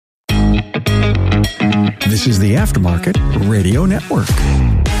This is the Aftermarket Radio Network.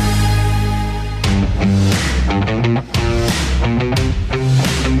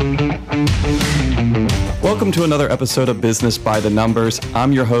 Welcome to another episode of Business by the Numbers.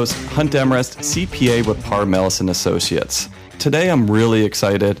 I'm your host, Hunt Demarest, CPA with Parr Mellison Associates. Today, I'm really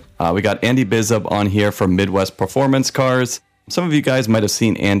excited. We got Andy Bizub on here from Midwest Performance Cars. Some of you guys might have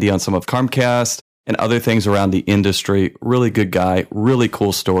seen Andy on some of Carmcast and other things around the industry. Really good guy, really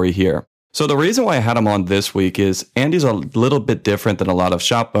cool story here. So the reason why I had him on this week is Andy's a little bit different than a lot of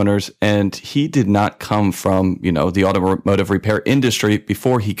shop owners, and he did not come from, the automotive repair industry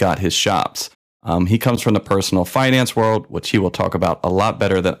before he got his shops. He comes from the personal finance world, which he will talk about a lot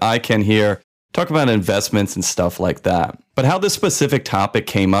better than I can here. Talk about investments and stuff like that. But how this specific topic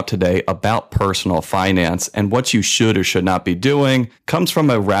came up today about personal finance and what you should or should not be doing comes from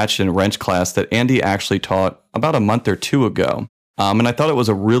a ratchet and wrench class that Andy actually taught about a month or two ago. And I thought it was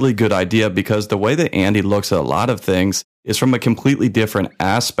a really good idea because the way that Andy looks at a lot of things is from a completely different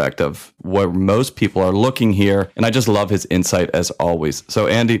aspect of where most people are looking here. And I just love his insight as always. So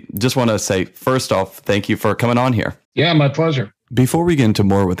Andy, just want to say, first off, thank you for coming on here. Yeah, my pleasure. Before we get into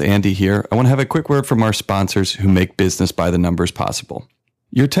more with Andy here, I want to have a quick word from our sponsors who make Business by the Numbers possible.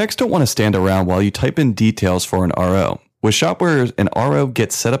 Your techs don't want to stand around while you type in details for an RO. With Shopware, an RO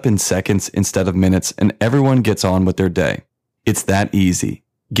gets set up in seconds instead of minutes, and everyone gets on with their day. It's that easy.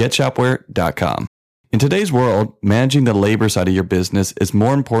 GetShopware.com. In today's world, managing the labor side of your business is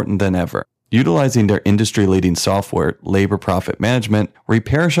more important than ever. Utilizing their industry-leading software, Labor Profit Management,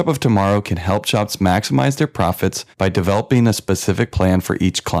 Repair Shop of Tomorrow can help shops maximize their profits by developing a specific plan for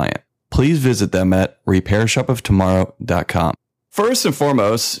each client. Please visit them at RepairShopOfTomorrow.com. First and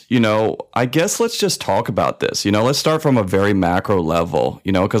foremost, I guess let's just talk about this. Let's start from a very macro level,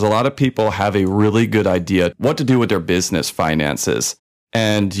 because a lot of people have a really good idea what to do with their business finances.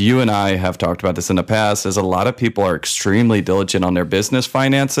 And you and I have talked about this in the past, as a lot of people are extremely diligent on their business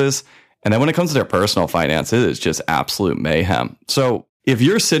finances. And then when it comes to their personal finances, it's just absolute mayhem. So if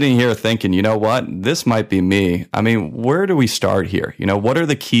you're sitting here thinking, you know what, this might be me. I mean, where do we start here? What are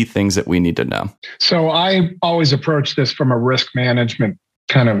the key things that we need to know? So I always approach this from a risk management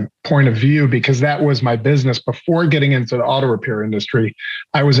kind of point of view, because that was my business before getting into the auto repair industry.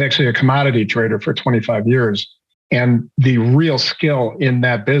 I was actually a commodity trader for 25 years. And the real skill in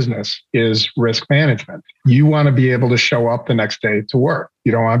that business is risk management. You want to be able to show up the next day to work.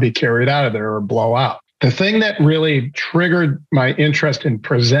 You don't want to be carried out of there or blow out. The thing that really triggered my interest in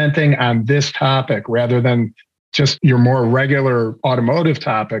presenting on this topic rather than just your more regular automotive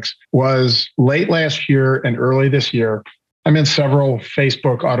topics was late last year and early this year. I'm in several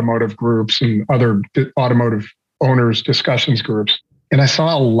Facebook automotive groups and other automotive owners discussions groups. And I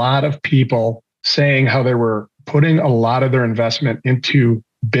saw a lot of people saying how they were putting a lot of their investment into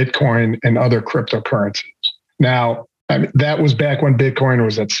Bitcoin and other cryptocurrencies. Now, that was back when Bitcoin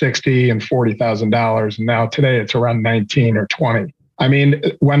was at $60,000 and $40,000. And now today it's around 19 or 20. I mean,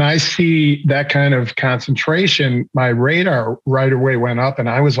 when I see that kind of concentration, my radar right away went up and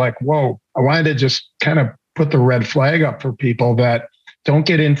I was like, whoa, I wanted to just kind of put the red flag up for people that don't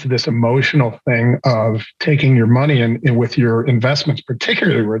get into this emotional thing of taking your money and with your investments,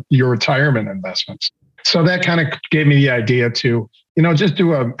 particularly with your retirement investments. So that kind of gave me the idea to, just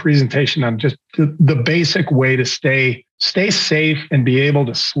do a presentation on just the basic way to stay safe and be able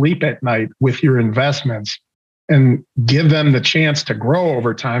to sleep at night with your investments and give them the chance to grow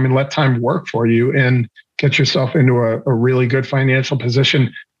over time and let time work for you and get yourself into a really good financial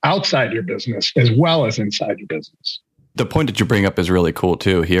position outside your business as well as inside your business. The point that you bring up is really cool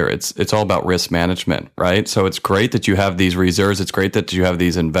too here. It's all about risk management, right? So it's great that you have these reserves. It's great that you have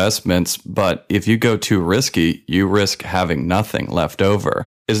these investments. But if you go too risky, you risk having nothing left over.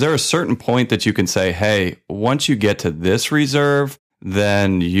 Is there a certain point that you can say, hey, once you get to this reserve,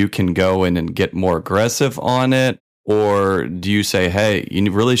 then you can go in and get more aggressive on it? Or do you say, hey,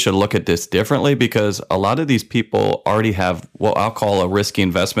 you really should look at this differently? Because a lot of these people already have what I'll call a risky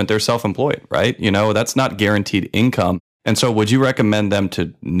investment. They're self-employed, right? That's not guaranteed income. And so would you recommend them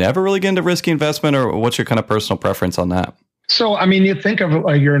to never really get into risky investment, or what's your kind of personal preference on that? So, you think of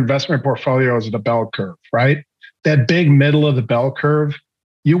your investment portfolio as the bell curve, right? That big middle of the bell curve,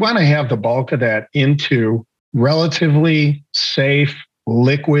 you want to have the bulk of that into relatively safe,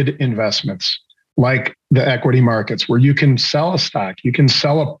 liquid investments like the equity markets, where you can sell a stock, you can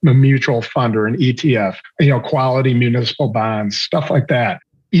sell a mutual fund or an ETF, quality municipal bonds, stuff like that.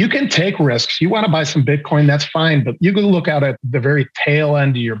 You can take risks. You want to buy some Bitcoin, that's fine, but you can look out at the very tail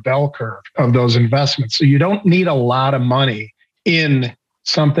end of your bell curve of those investments. So you don't need a lot of money in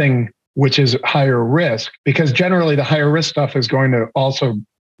something which is higher risk, because generally the higher risk stuff is going to also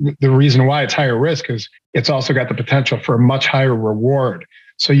the reason why it's higher risk is it's also got the potential for a much higher reward.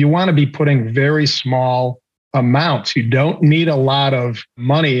 So you want to be putting very small amounts. You don't need a lot of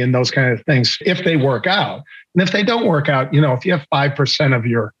money in those kind of things if they work out. And if they don't work out, if you have 5% of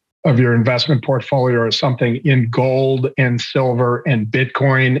your investment portfolio or something in gold and silver and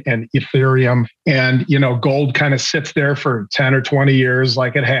Bitcoin and Ethereum, and gold kind of sits there for 10 or 20 years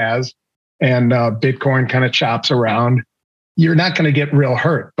like it has, and Bitcoin kind of chops around, you're not going to get real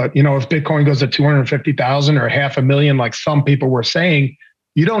hurt. But if Bitcoin goes to 250,000 or 500,000, like some people were saying,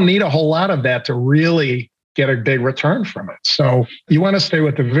 you don't need a whole lot of that to really get a big return from it. So you want to stay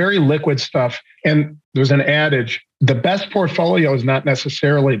with the very liquid stuff. And there's an adage, the best portfolio is not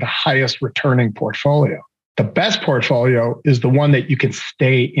necessarily the highest returning portfolio. The best portfolio is the one that you can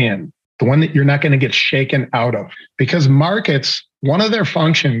stay in, the one that you're not going to get shaken out of. Because markets, one of their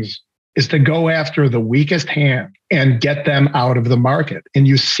functions is to go after the weakest hand and get them out of the market. And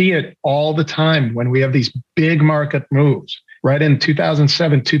you see it all the time when we have these big market moves. Right in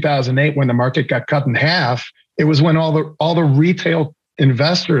 2007, 2008, when the market got cut in half, it was when all the retail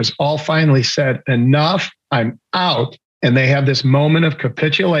investors all finally said, enough, I'm out. And they have this moment of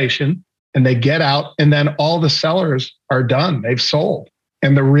capitulation and they get out, and then all the sellers are done. They've sold.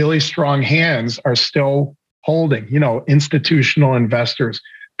 And the really strong hands are still holding, institutional investors,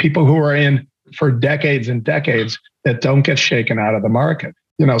 people who are in for decades and decades that don't get shaken out of the market.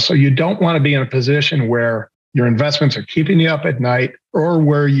 So you don't want to be in a position where your investments are keeping you up at night, or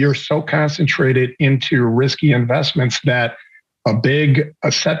where you're so concentrated into risky investments that a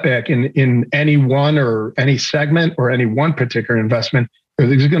setback in any one or any segment or any one particular investment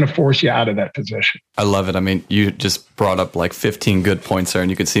is going to force you out of that position. I love it. I mean, you just brought up like 15 good points there, and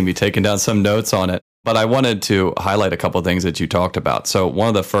you could see me taking down some notes on it. But I wanted to highlight a couple of things that you talked about. So one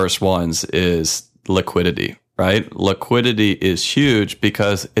of the first ones is liquidity, right? Liquidity is huge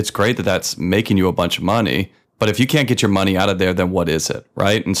because it's great that that's making you a bunch of money. But if you can't get your money out of there, then what is it,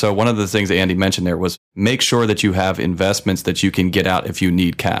 right? And so one of the things that Andy mentioned there was make sure that you have investments that you can get out if you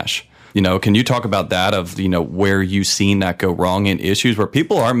need cash. Can you talk about that of, where you've seen that go wrong in issues where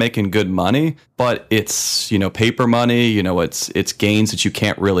people are making good money, but it's, paper money, it's gains that you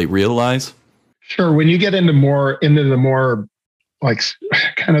can't really realize? Sure. When you get into the more like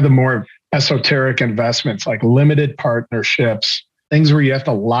kind of the more esoteric investments, like limited partnerships, things where you have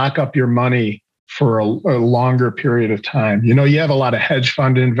to lock up your money for a longer period of time. You have a lot of hedge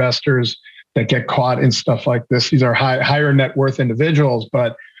fund investors that get caught in stuff like this. These are higher net worth individuals,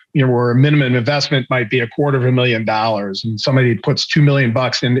 but where a minimum investment might be $250,000, and somebody puts $2 million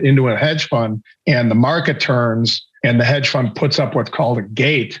into a hedge fund, and the market turns, and the hedge fund puts up what's called a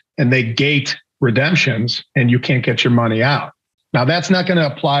gate, and they gate redemptions, and you can't get your money out. Now, that's not going to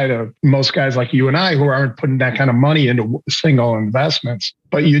apply to most guys like you and I who aren't putting that kind of money into single investments.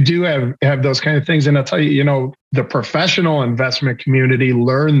 But you do have those kind of things. And I'll tell you, the professional investment community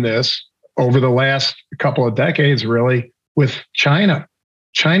learned this over the last couple of decades, really, with China.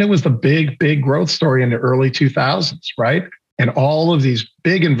 China was the big growth story in the early 2000s, right? And all of these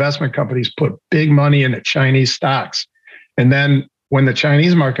big investment companies put big money into Chinese stocks. And then when the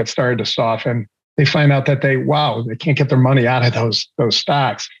Chinese market started to soften, they find out that they can't get their money out of those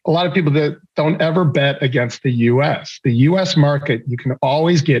stocks. A lot of people that don't ever bet against the U.S. The U.S. market, you can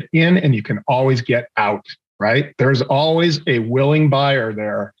always get in and you can always get out, right? There's always a willing buyer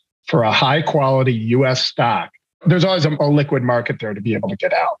there for a high quality U.S. stock. There's always a liquid market there to be able to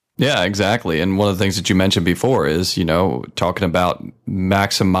get out. Yeah, exactly. And one of the things that you mentioned before is, talking about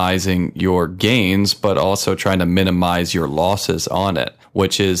maximizing your gains, but also trying to minimize your losses on it,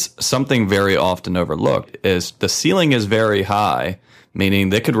 which is something very often overlooked. Is the ceiling is very high, meaning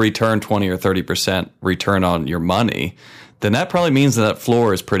they could return 20 or 30% return on your money. Then that probably means that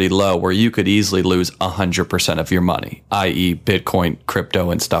floor is pretty low where you could easily lose 100% of your money, i.e. Bitcoin,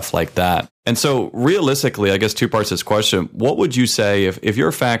 crypto, and stuff like that. And so realistically, I guess two parts to this question. What would you say if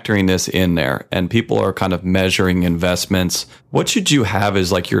you're factoring this in there and people are kind of measuring investments, what should you have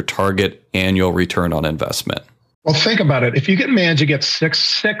as like your target annual return on investment? Well, think about it. If you can manage to get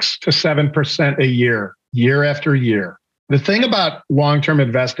 6 to 7% a year after year, the thing about long-term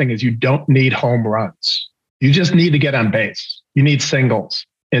investing is you don't need home runs. You just need to get on base. You need singles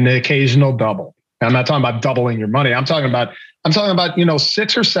and the occasional double. I'm not talking about doubling your money. I'm talking about 6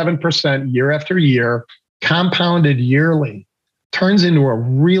 or 7% year after year, compounded yearly, turns into a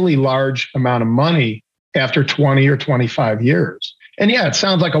really large amount of money after 20 or 25 years. And yeah, it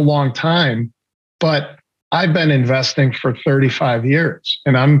sounds like a long time, but I've been investing for 35 years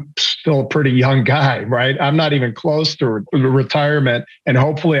and I'm still a pretty young guy, right? I'm not even close to retirement. And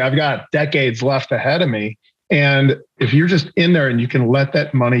hopefully I've got decades left ahead of me. And if you're just in there and you can let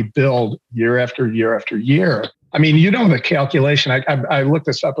that money build year after year after year, I mean, you know, the calculation, I looked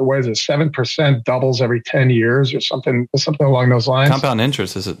this up. It was 7% doubles every 10 years or something along those lines. Compound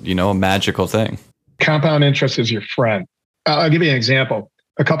interest is, a magical thing. Compound interest is your friend. I'll give you an example.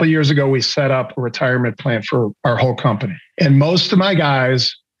 A couple of years ago, we set up a retirement plan for our whole company. And most of my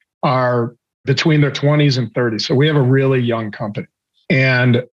guys are between their 20s and 30s. So we have a really young company.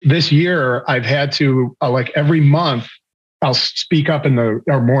 And this year, I've had to, every month, I'll speak up in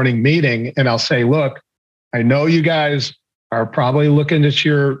our morning meeting and I'll say, look, I know you guys are probably looking at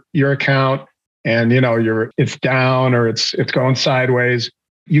your account and, it's down or it's going sideways.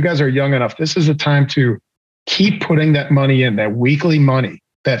 You guys are young enough. This is a time to keep putting that money in, that weekly money,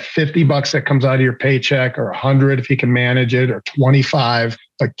 that $50 that comes out of your paycheck, or $100 if you can manage it, or $25,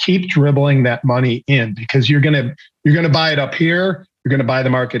 but keep dribbling that money in, because you're going to buy it up here. You're going to buy the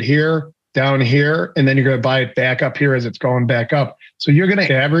market here, down here, and then you're going to buy it back up here as it's going back up. So you're going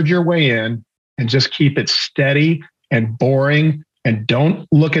to average your way in and just keep it steady and boring. And don't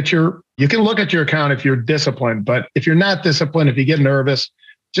look at you can look at your account if you're disciplined, but if you're not disciplined, if you get nervous,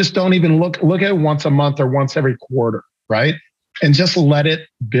 just don't even look at it once a month or once every quarter, right? And just let it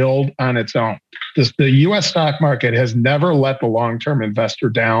build on its own. The U.S. stock market has never let the long-term investor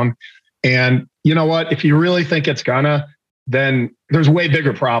down. And you know what? If you really think it's gonna, then there's way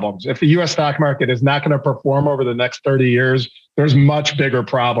bigger problems. If the U.S. stock market is not going to perform over the next 30 years, there's much bigger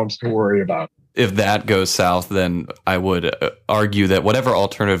problems to worry about. If that goes south, then I would argue that whatever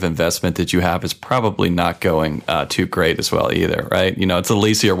alternative investment that you have is probably not going too great as well either, right? It's the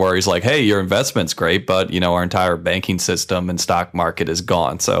least of your worries. Like, hey, your investment's great, but our entire banking system and stock market is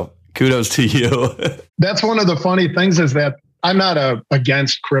gone. So kudos to you. That's one of the funny things is that I'm not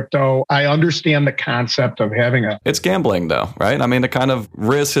against crypto. I understand the concept of having It's gambling though, right? I mean, the kind of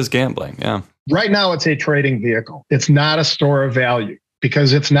risk is gambling. Yeah. Right now, it's a trading vehicle. It's not a store of value.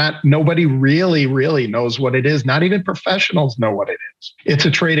 Because nobody really, really knows what it is. Not even professionals know what it is. It's a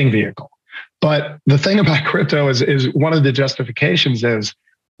trading vehicle. But the thing about crypto is one of the justifications is,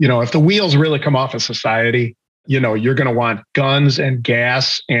 if the wheels really come off of society, you're going to want guns and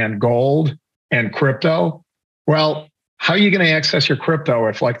gas and gold and crypto. Well, how are you going to access your crypto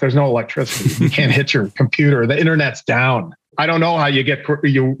if there's no electricity? You can't hit your computer. The internet's down. I don't know how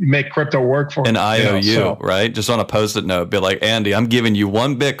you make crypto work for an IOU, right? Just on a Post-it note, be like, Andy, I'm giving you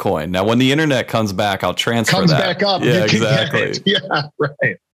 1 Bitcoin. Now, when the internet comes back, I'll transfer comes back up. Yeah, exactly. Yeah,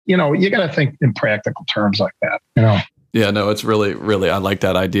 right. You got to think in practical terms like that. Yeah, no, it's really, really, I like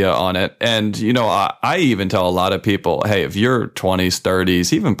that idea on it. And, I even tell a lot of people, hey, if you're 20s,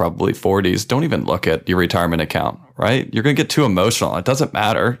 30s, even probably 40s, don't even look at your retirement account, right? You're going to get too emotional. It doesn't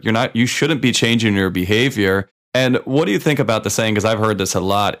matter. You shouldn't be changing your behavior. And what do you think about the saying? Because I've heard this a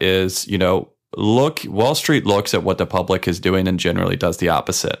lot is, Wall Street looks at what the public is doing and generally does the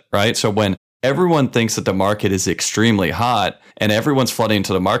opposite, right? So when everyone thinks that the market is extremely hot and everyone's flooding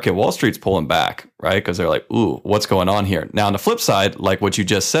into the market, Wall Street's pulling back, right? Because they're like, ooh, what's going on here? Now, on the flip side, like what you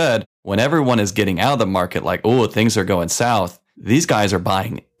just said, when everyone is getting out of the market, like, oh, things are going south, these guys are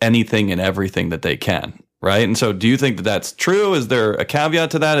buying anything and everything that they can. Right. And so do you think that that's true? Is there a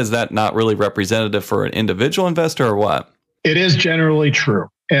caveat to that? Is that not really representative for an individual investor or what? It is generally true.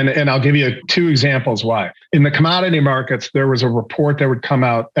 And I'll give you 2 examples why. In the commodity markets, there was a report that would come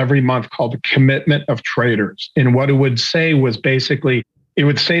out every month called the Commitment of Traders. And what it would say was basically, it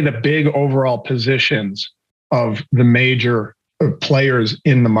would say the big overall positions of the major players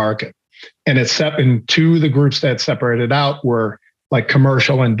in the market. And it's set in 2 of the groups that separated out were like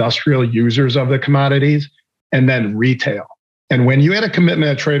commercial industrial users of the commodities, and then retail. And when you had a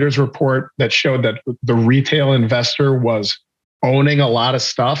Commitment of Traders report that showed that the retail investor was owning a lot of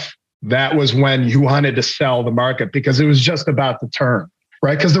stuff, that was when you wanted to sell the market because it was just about to turn,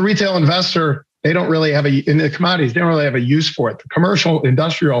 right? Because the retail investor, in the commodities, they don't really have a use for it. The commercial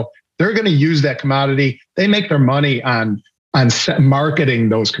industrial, they're going to use that commodity. They make their money on marketing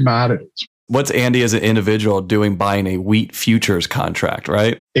those commodities. What's Andy as an individual doing buying a wheat futures contract,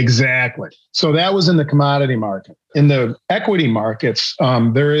 right? Exactly. So that was in the commodity market. In the equity markets,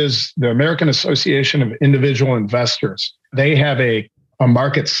 there is the American Association of Individual Investors. They have a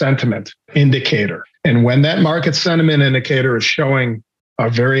market sentiment indicator. And when that market sentiment indicator is showing a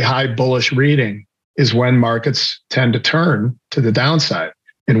very high bullish reading is when markets tend to turn to the downside.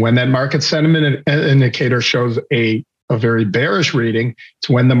 And when that market sentiment indicator shows a very bearish reading, it's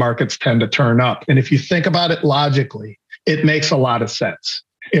when the markets tend to turn up. And if you think about it logically, it makes a lot of sense.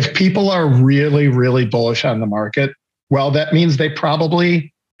 If people are really, really bullish on the market, well, that means they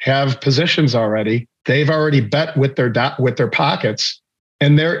probably have positions already. They've already bet with their pockets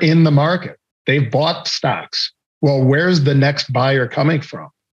and they're in the market. They've bought stocks. Well, where's the next buyer coming from?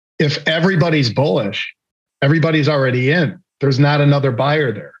 If everybody's bullish, everybody's already in. There's not another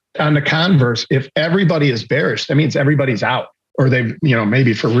buyer there. On the converse, if everybody is bearish, that means everybody's out. Or they've,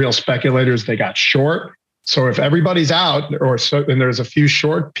 maybe for real speculators, they got short. So if everybody's out, and there's a few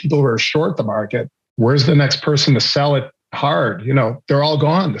short people who are short the market, where's the next person to sell it hard? They're all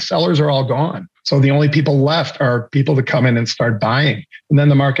gone. The sellers are all gone. So the only people left are people to come in and start buying. And then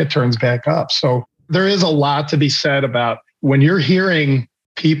the market turns back up. So there is a lot to be said about when you're hearing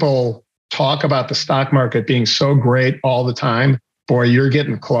people talk about the stock market being so great all the time, boy, you're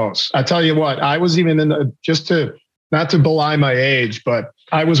getting close. I tell you what, I was even not to belie my age, but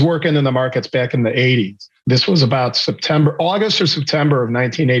I was working in the markets back in the 80s. This was about August or September of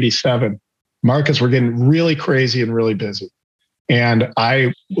 1987. Markets were getting really crazy and really busy. And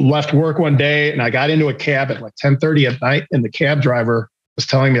I left work one day and I got into a cab at like 10:30 at night, and the cab driver was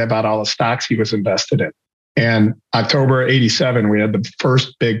telling me about all the stocks he was invested in. And October 87, we had the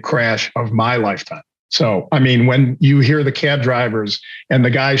first big crash of my lifetime. So, when you hear the cab drivers and the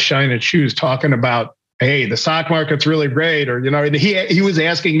guys shining shoes talking about, hey, the stock market's really great, or, he was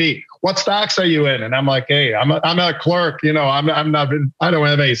asking me, what stocks are you in? And I'm like, hey, I'm a clerk, I don't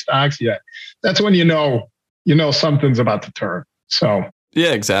have any stocks yet. That's when you know something's about to turn. So.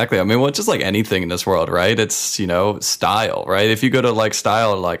 Yeah, exactly. It's just like anything in this world, right? It's, style, right? If you go to like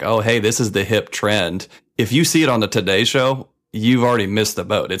style, like, oh, hey, this is the hip trend. If you see it on the Today Show, you've already missed the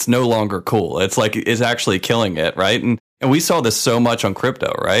boat. It's no longer cool. It's like, it's actually killing it, right? And we saw this so much on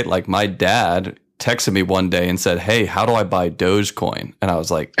crypto, right? Like my dad texted me one day and said, hey, how do I buy Dogecoin? And I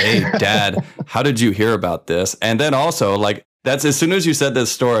was like, hey, Dad, how did you hear about this? And then also like, that's as soon as you said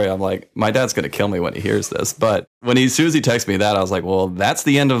this story, I'm like, my dad's going to kill me when he hears this. But as soon as he texted me that, I was like, well, that's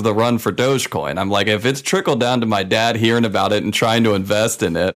the end of the run for Dogecoin. I'm like, if it's trickled down to my dad hearing about it and trying to invest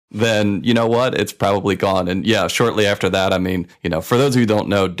in it, then you know what? It's probably gone. And yeah, shortly after that, for those of you who don't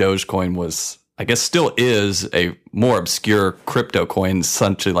know, Dogecoin was, I guess still is a more obscure crypto coin,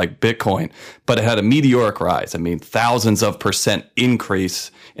 essentially like Bitcoin, but it had a meteoric rise. Thousands of % increase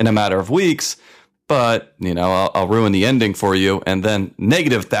in a matter of weeks. But, I'll ruin the ending for you. And then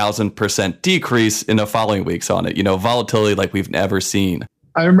negative 1,000% decrease in the following weeks on it. Volatility like we've never seen.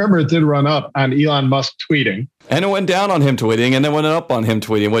 I remember it did run up on Elon Musk tweeting. And it went down on him tweeting and then went up on him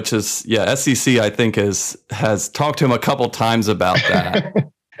tweeting, which is, SEC, I think, has talked to him a couple times about that.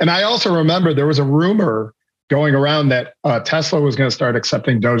 And I also remember there was a rumor going around that Tesla was going to start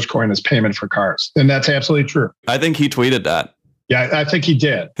accepting Dogecoin as payment for cars. And that's absolutely true. I think he tweeted that. Yeah, I think he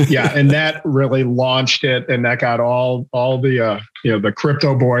did. Yeah, and that really launched it, and that got all the the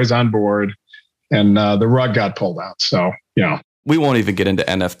crypto boys on board, and the rug got pulled out. So we won't even get into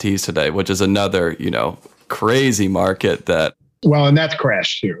NFTs today, which is another crazy market that. Well, and that's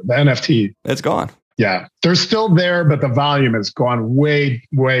crashed too. The NFT, it's gone. Yeah, they're still there, but the volume has gone way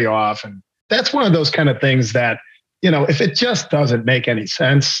off, and that's one of those kind of things that if it just doesn't make any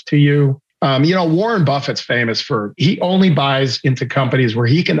sense to you. Warren Buffett's famous for, he only buys into companies where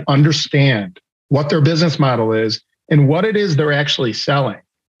he can understand what their business model is and what it is they're actually selling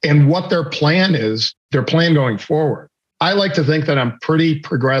and what their plan is, their plan going forward. I like to think that I'm pretty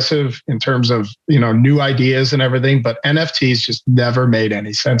progressive in terms of, new ideas and everything, but NFTs just never made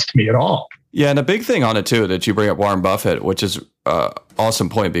any sense to me at all. Yeah, and a big thing on it too that you bring up Warren Buffett, which is awesome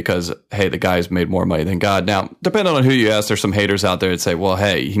point because, hey, the guy's made more money than God. Now, depending on who you ask, there's some haters out there that say, well,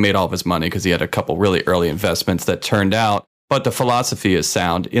 hey, he made all of his money because he had a couple really early investments that turned out. But the philosophy is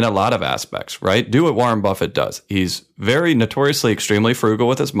sound in a lot of aspects, right? Do what Warren Buffett does. He's very notoriously extremely frugal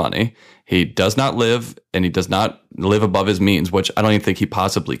with his money. He does not live above his means, which I don't even think he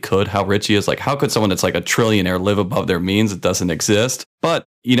possibly could. How rich he is. Like, how could someone that's like a trillionaire live above their means? It doesn't exist. But,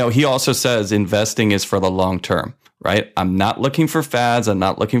 he also says investing is for the long term, right? I'm not looking for fads. I'm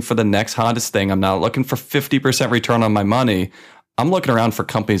not looking for the next hottest thing. I'm not looking for 50% return on my money. I'm looking around for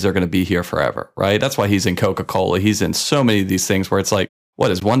companies that are going to be here forever, right? That's why he's in Coca-Cola. He's in so many of these things where it's like, what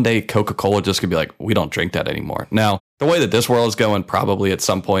is one day Coca-Cola just going to be like, we don't drink that anymore. Now, the way that this world is going, probably at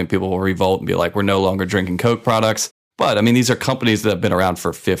some point people will revolt and be like, we're no longer drinking Coke products. But these are companies that have been around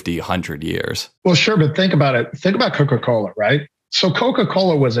for 50, 100 years. Well, sure. But think about it. Think about Coca-Cola, right? So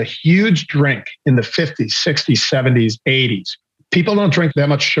Coca-Cola was a huge drink in the 50s, 60s, 70s, 80s. People don't drink that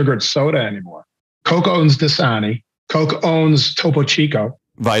much sugared soda anymore. Coke owns Dasani. Coke owns Topo Chico.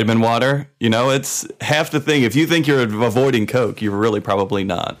 Vitamin water. It's half the thing. If you think you're avoiding Coke, you're really probably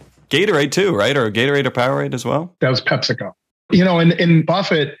not. Gatorade too, right? Or Gatorade or Powerade as well? That was PepsiCo. In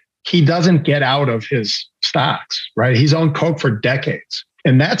Buffett, he doesn't get out of his stocks, right? He's owned Coke for decades.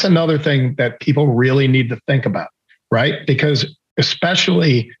 And that's another thing that people really need to think about, right? Because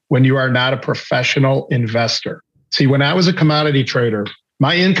especially when you are not a professional investor. See, when I was a commodity trader,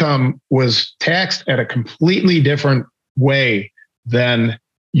 my income was taxed at a completely different way than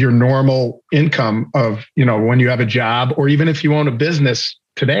your normal income of, when you have a job or even if you own a business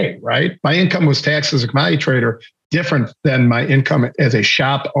today, right? My income was taxed as a commodity trader different than my income as a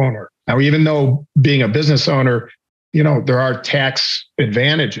shop owner. Now, even though being a business owner, there are tax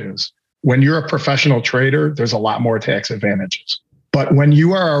advantages. When you're a professional trader, there's a lot more tax advantages. But when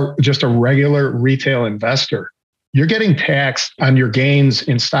you are just a regular retail investor, you're getting taxed on your gains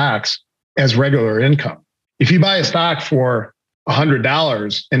in stocks as regular income. If you buy a stock for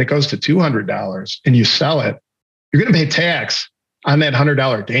 $100 and it goes to $200 and you sell it, you're going to pay tax on that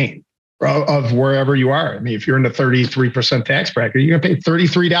 $100 gain of wherever you are. I mean, if you're in the 33% tax bracket, you're going to pay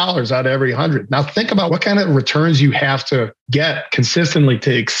 $33 out of every 100. Now think about what kind of returns you have to get consistently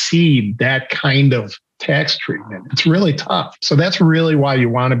to exceed that kind of tax treatment. It's really tough. So that's really why you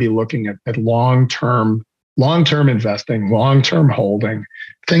want to be looking at long-term investing, long-term holding,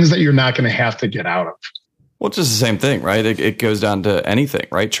 things that you're not going to have to get out of. Well, it's just the same thing, right? It goes down to anything,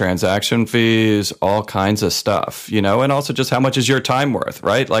 right? Transaction fees, all kinds of stuff, and also just how much is your time worth,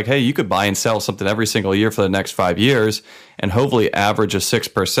 right? Like, hey, you could buy and sell something every single year for the next 5 years and hopefully average a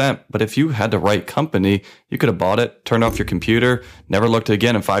 6%. But if you had the right company, you could have bought it, turned off your computer, never looked at it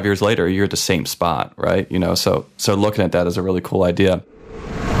again, and 5 years later, you're at the same spot, right? So looking at that is a really cool idea.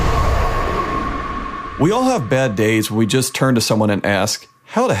 We all have bad days where we just turn to someone and ask,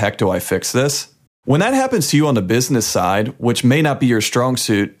 how the heck do I fix this? When that happens to you on the business side, which may not be your strong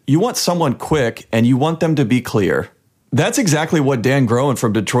suit, you want someone quick and you want them to be clear. That's exactly what Dan Groen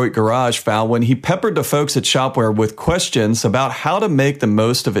from Detroit Garage found when he peppered the folks at Shopware with questions about how to make the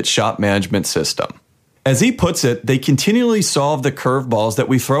most of its shop management system. As he puts it, they continually solve the curveballs that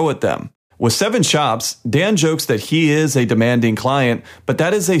we throw at them. With 7 shops, Dan jokes that he is a demanding client, but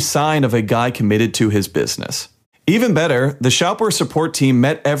that is a sign of a guy committed to his business. Even better, the Shopware support team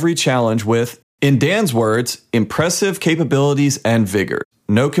met every challenge with, in Dan's words, impressive capabilities and vigor.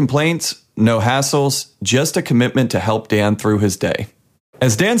 No complaints, no hassles, just a commitment to help Dan through his day.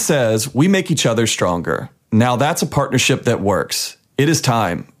 As Dan says, we make each other stronger. Now that's a partnership that works. It is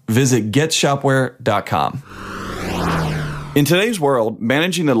time. Visit getshopware.com. In today's world,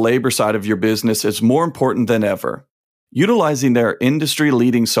 managing the labor side of your business is more important than ever. Utilizing their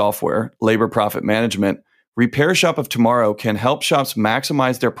industry-leading software, Labor Profit Management, Repair Shop of Tomorrow can help shops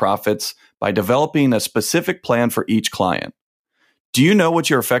maximize their profits by developing a specific plan for each client. Do you know what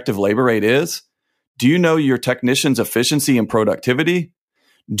your effective labor rate is? Do you know your technician's efficiency and productivity?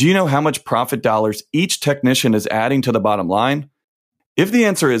 Do you know how much profit dollars each technician is adding to the bottom line? If the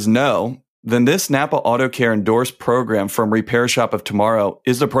answer is no, then this Napa Auto Care endorsed program from Repair Shop of Tomorrow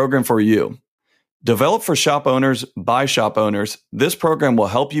is the program for you. Developed for shop owners by shop owners, this program will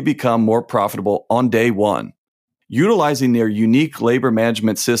help you become more profitable on day one. Utilizing their unique labor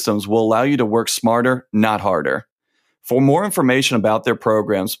management systems will allow you to work smarter, not harder. For more information about their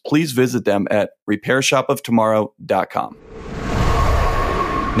programs, please visit them at repairshopoftomorrow.com.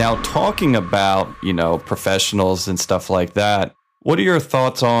 Now, talking about, professionals and stuff like that, what are your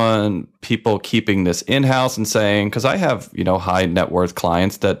thoughts on people keeping this in-house and saying, because I have, high net worth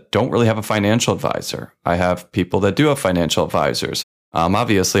clients that don't really have a financial advisor. I have people that do have financial advisors.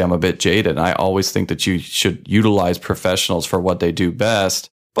 Obviously, I'm a bit jaded. And I always think that you should utilize professionals for what they do best.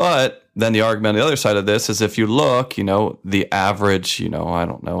 But then the argument on the other side of this is if you look, the average,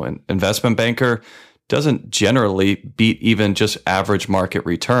 investment banker doesn't generally beat even just average market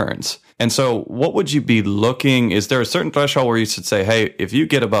returns. And so what would you be looking? Is there a certain threshold where you should say, hey, if you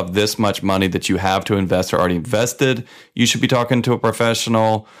get above this much money that you have to invest or already invested, you should be talking to a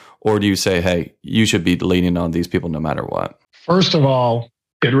professional? Or do you say, hey, you should be leaning on these people no matter what? First of all,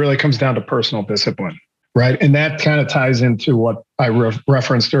 it really comes down to personal discipline, right? And that kind of ties into what I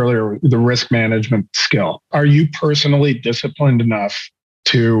referenced earlier, the risk management skill. Are you personally disciplined enough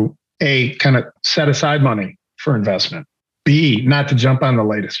to A, kind of set aside money for investment? B, not to jump on the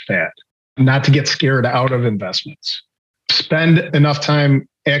latest fad, not to get scared out of investments. Spend enough time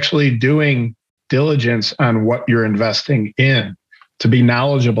actually doing diligence on what you're investing in to be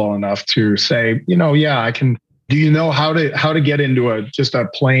knowledgeable enough to say, I can. Do you know how to get into just a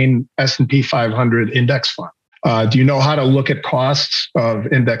plain S&P 500 index fund? Do you know how to look at costs of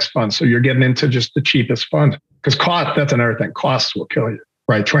index funds? So you're getting into just the cheapest fund, because that's another thing. Costs will kill you,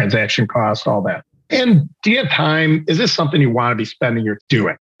 right? Transaction costs, all that. And do you have time? Is this something you want to be spending or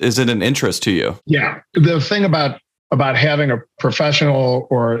doing? Is it an interest to you? Yeah. The thing about having a professional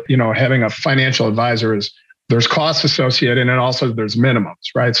or, having a financial advisor is there's costs associated and also there's minimums,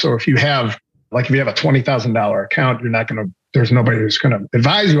 right? So if you have a $20,000 account, you're not going to there's nobody who's going to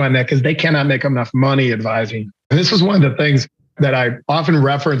advise you on that because they cannot make enough money advising. And this is one of the things that I often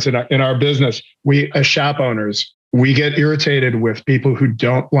reference in our business. We, as shop owners, we get irritated with people who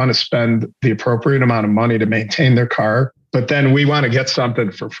don't want to spend the appropriate amount of money to maintain their car, but then we want to get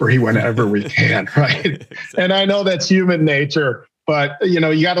something for free whenever we can, right? And I know that's human nature, but you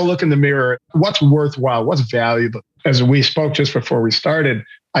got to look in the mirror. What's worthwhile? What's valuable? As we spoke just before we started,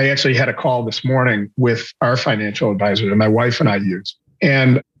 I actually had a call this morning with our financial advisor that my wife and I use.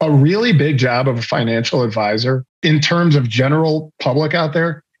 And a really big job of a financial advisor in terms of general public out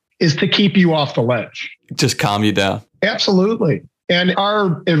there is to keep you off the ledge. Just calm you down. Absolutely. And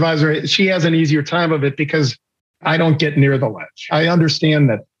our advisor, she has an easier time of it because I don't get near the ledge. I understand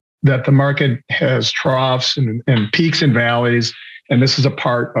that the market has troughs and peaks and valleys, and this is a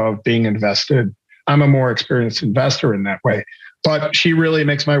part of being invested. I'm a more experienced investor in that way. But she really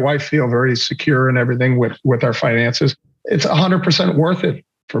makes my wife feel very secure and everything with our finances. It's 100% worth it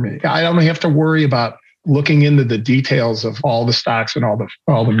for me. I don't have to worry about looking into the details of all the stocks and all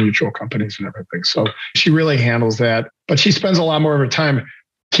the mutual companies and everything. So she really handles that. But she spends a lot more of her time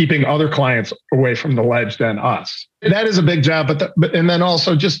keeping other clients away from the ledge than us. That is a big job. And then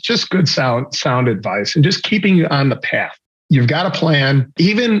also just good sound advice and just keeping you on the path. You've got a plan.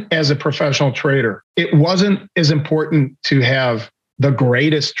 Even as a professional trader, it wasn't as important to have the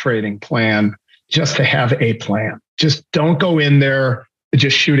greatest trading plan, just to have a plan. Just don't go in there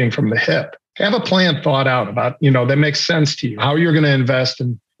just shooting from the hip. Have a plan thought out about, that makes sense to you, how you're going to invest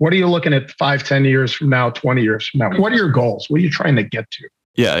and what are you looking at 5, 10 years from now, 20 years from now? What are your goals? What are you trying to get to?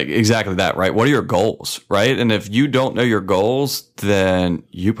 Yeah, exactly that, right? What are your goals, right? And if you don't know your goals, then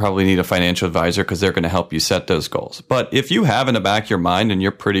you probably need a financial advisor because they're going to help you set those goals. But if you have in the back of your mind and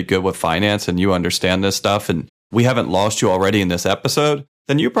you're pretty good with finance and you understand this stuff and we haven't lost you already in this episode,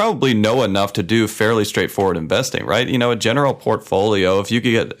 then you probably know enough to do fairly straightforward investing, right? A general portfolio, if you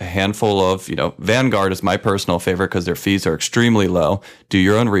could get a handful of, Vanguard is my personal favorite because their fees are extremely low. Do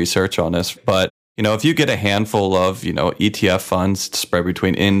your own research on this. But if you get a handful of, ETF funds spread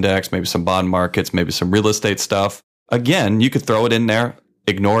between index, maybe some bond markets, maybe some real estate stuff, again, you could throw it in there,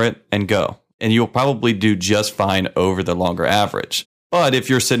 ignore it, and go. And you'll probably do just fine over the longer average. But if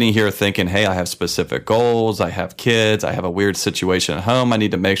you're sitting here thinking, hey, I have specific goals, I have kids, I have a weird situation at home, I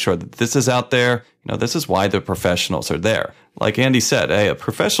need to make sure that this is out there, this is why the professionals are there. Like Andy said, hey, a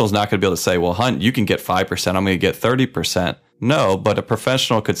professional is not going to be able to say, well, Hunt, you can get 5%, I'm going to get 30%. No, but a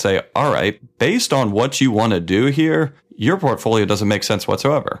professional could say, all right, based on what you want to do here, your portfolio doesn't make sense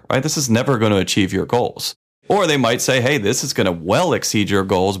whatsoever, right? This is never going to achieve your goals. Or they might say, hey, this is going to well exceed your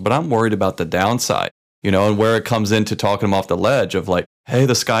goals, but I'm worried about the downside, and where it comes into talking them off the ledge of like, hey,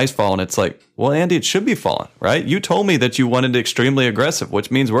 the sky's falling. It's like, well, Andy, it should be falling, right? You told me that you wanted extremely aggressive,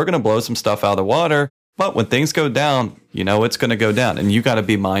 which means we're going to blow some stuff out of the water. But when things go down, it's going to go down. And you got to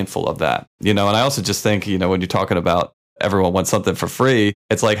be mindful of that, And I also just think, when you're talking about everyone wants something for free,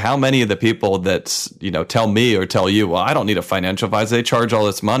 it's like how many of the people that, tell me or tell you, well, I don't need a financial advisor, they charge all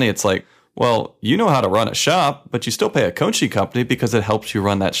this money. It's like, well, you know how to run a shop, but you still pay a coaching company because it helps you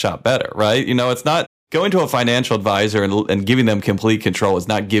run that shop better, right? It's not going to a financial advisor and giving them complete control is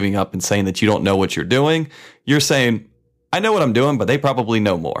not giving up and saying that you don't know what you're doing. You're saying, I know what I'm doing, but they probably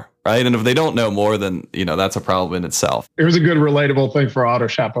know more, right? And if they don't know more, then, that's a problem in itself. Here's a good relatable thing for auto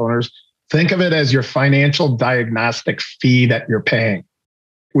shop owners. Think of it as your financial diagnostic fee that you're paying.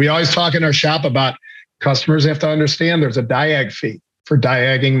 We always talk in our shop about customers have to understand there's a diag fee for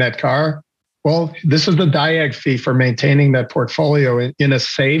diagging that car. Well, this is the diag fee for maintaining that portfolio in a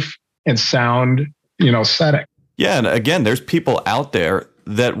safe and sound, setting. Yeah. And again, there's people out there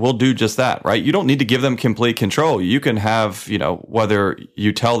that will do just that, right? You don't need to give them complete control. You can have, whether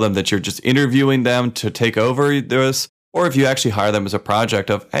you tell them that you're just interviewing them to take over this, or if you actually hire them as a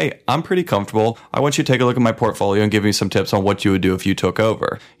project of, hey, I'm pretty comfortable. I want you to take a look at my portfolio and give me some tips on what you would do if you took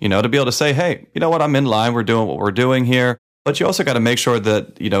over, to be able to say, hey, you know what? I'm in line. We're doing what we're doing here. But you also got to make sure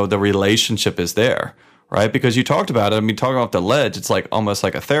that, the relationship is there, right? Because you talked about it. Talking off the ledge, it's like almost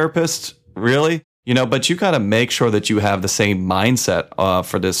like a therapist, really. But you got to make sure that you have the same mindset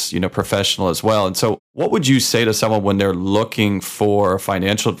for this, professional as well. And so what would you say to someone when they're looking for a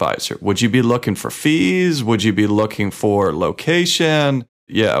financial advisor? Would you be looking for fees? Would you be looking for location?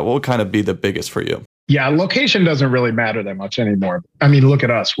 Yeah. What would kind of be the biggest for you? Yeah. Location doesn't really matter that much anymore. Look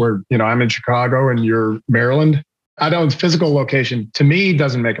at us. We're, I'm in Chicago and you're Maryland. Physical location to me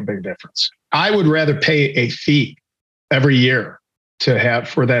doesn't make a big difference. I would rather pay a fee every year to have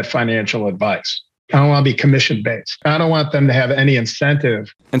for that financial advice. I don't want to be commission based. I don't want them to have any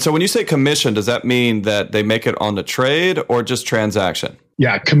incentive. And so when you say commission, does that mean that they make it on the trade or just transaction?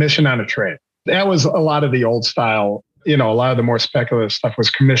 Yeah, commission on a trade. That was a lot of the old style A lot of the more speculative stuff was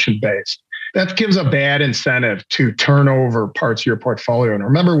commission based. That gives a bad incentive to turn over parts of your portfolio. And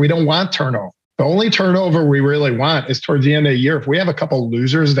remember, we don't want turnover. The only turnover we really want is towards the end of the year. If we have a couple of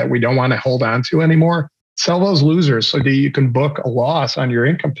losers that we don't want to hold on to anymore, sell those losers so that you can book a loss on your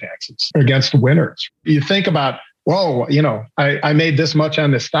income taxes against the winners. You think about, whoa, I made this much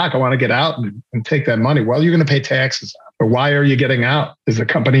on this stock. I want to get out and take that money. Well, you're going to pay taxes on it. But why are you getting out? Is the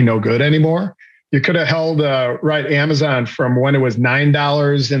company no good anymore? You could have held Amazon from when it was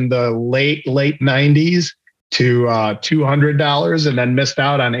 $9 in the late 90s to $200 and then missed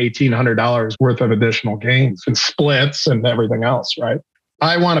out on $1,800 worth of additional gains and splits and everything else, right?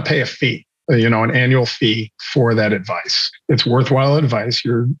 I want to pay a fee, an annual fee for that advice. It's worthwhile advice.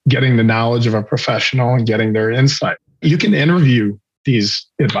 You're getting the knowledge of a professional and getting their insight. You can interview these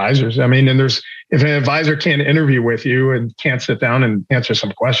advisors. If an advisor can't interview with you and can't sit down and answer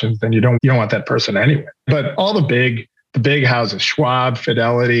some questions, then you don't want that person anyway. But all the big houses, Schwab,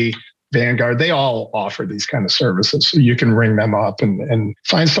 Fidelity, Vanguard, they all offer these kind of services. So you can ring them up and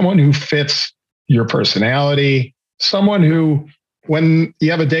find someone who fits your personality, someone who, when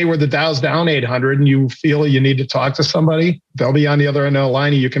you have a day where the Dow's down 800 and you feel you need to talk to somebody, they'll be on the other end of the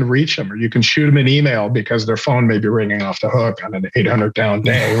line and you can reach them, or you can shoot them an email because their phone may be ringing off the hook on an 800 down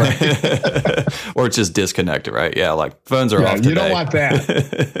day, right? Or it's just disconnected, right? Yeah, like phones are off today. You don't want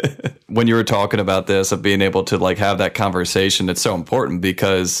that. When you were talking about this, of being able to have that conversation, it's so important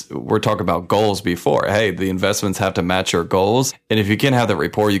because we're talking about goals before. Hey, the investments have to match your goals. And if you can't have that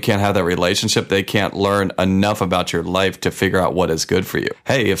rapport, you can't have that relationship, they can't learn enough about your life to figure out what is good for you.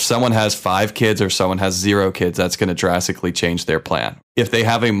 Hey, if someone has 5 kids or someone has 0 kids, that's going to drastically change their plan. If they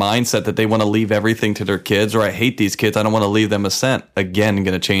have a mindset that they want to leave everything to their kids, or I hate these kids, I don't want to leave them a cent, again,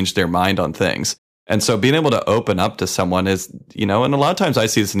 going to change their mind on things. And so being able to open up to someone is, and a lot of times I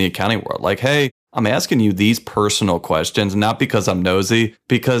see this in the accounting world, like, hey, I'm asking you these personal questions, not because I'm nosy,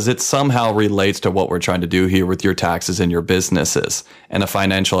 because it somehow relates to what we're trying to do here with your taxes and your businesses. And a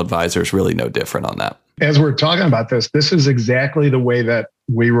financial advisor is really no different on that. As we're talking about this is exactly the way that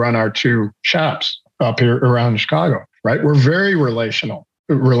we run our 2 shops up here around Chicago, right? We're very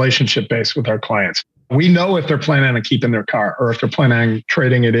relationship based with our clients. We know if they're planning on keeping their car or if they're planning on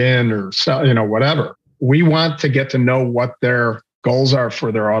trading it in or sell, whatever. We want to get to know what their goals are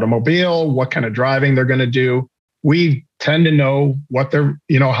for their automobile, what kind of driving they're going to do. We tend to know what their,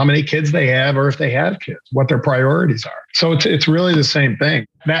 how many kids they have, or if they have kids, what their priorities are. So it's really the same thing.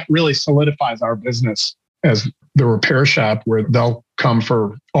 That really solidifies our business as the repair shop where they'll come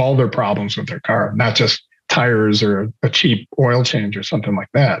for all their problems with their car, not just tires or a cheap oil change or something like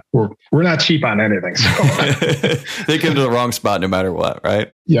that. We're not cheap on anything. So. They come to the wrong spot no matter what,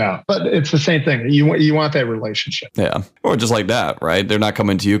 right? Yeah, but it's the same thing. You want that relationship. Yeah. Or just like that, right? They're not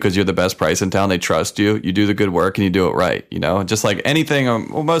coming to you because you're the best price in town. They trust you. You do the good work and you do it right. Just like anything,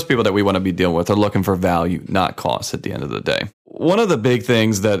 most people that we want to be dealing with are looking for value, not cost at the end of the day. One of the big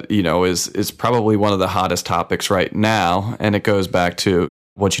things that, is probably one of the hottest topics right now, and it goes back to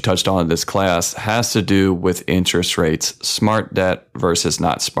what you touched on in this class, has to do with interest rates, smart debt versus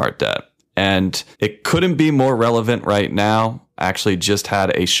not smart debt. And it couldn't be more relevant right now. Actually just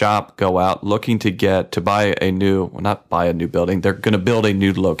had a shop go out looking to buy not buy a new building. They're going to build a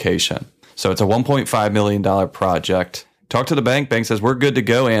new location. So it's a $1.5 million project. Talk to the bank. Bank says, we're good to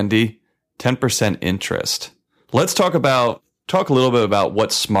go, Andy. 10% interest. Let's talk a little bit about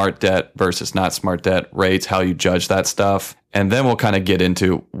what smart debt versus not smart debt rates, how you judge that stuff. And then we'll kind of get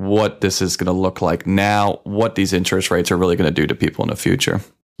into what this is going to look like now, what these interest rates are really going to do to people in the future.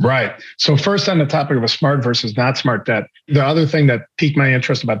 Right. So first, on the topic of a smart versus not smart debt, the other thing that piqued my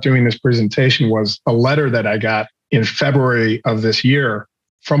interest about doing this presentation was a letter that I got in February of this year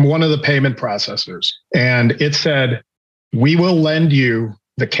from one of the payment processors. And it said, we will lend you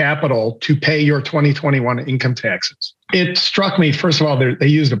the capital to pay your 2021 income taxes. It struck me, first of all, they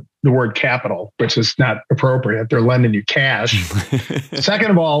used the word capital, which is not appropriate. They're lending you cash.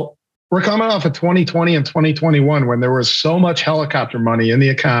 Second of all, we're coming off of 2020 and 2021 when there was so much helicopter money in the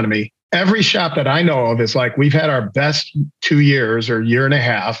economy. Every shop that I know of is like, we've had our best 2 years or year and a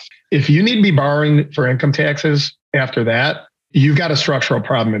half. If you need to be borrowing for income taxes after that, you've got a structural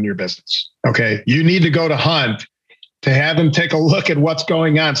problem in your business. Okay. You need to go to Hunt to have them take a look at what's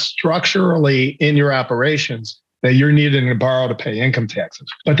going on structurally in your operations that you're needing to borrow to pay income taxes.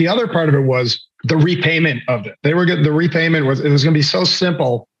 But the other part of it was the repayment of it. The repayment was going to be so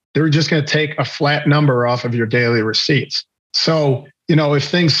simple. They were just going to take a flat number off of your daily receipts. So, if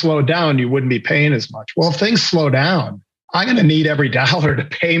things slow down, you wouldn't be paying as much. Well, if things slow down, I'm going to need every dollar to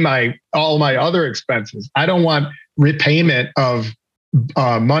pay all my other expenses. I don't want repayment of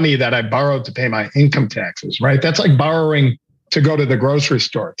money that I borrowed to pay my income taxes, right? That's like borrowing to go to the grocery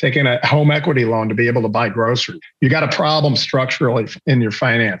store, taking a home equity loan to be able to buy groceries. You got a problem structurally in your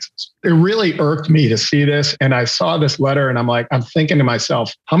finances. It really irked me to see this. And I saw this letter and I'm thinking to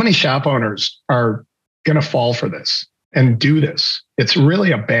myself, how many shop owners are going to fall for this and do this? It's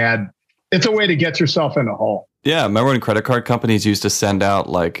really it's a way to get yourself in a hole. Yeah, remember when credit card companies used to send out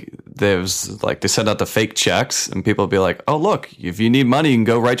they send out the fake checks and people would be like, oh, look, if you need money, you can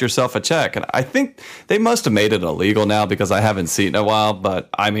go write yourself a check. And I think they must have made it illegal now because I haven't seen it in a while. But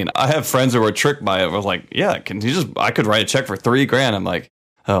I mean, I have friends who were tricked by it. I was like, yeah, I could write a check for $3,000. I'm like,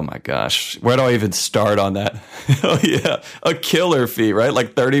 oh my gosh, where do I even start on that? Oh yeah, a killer fee, right?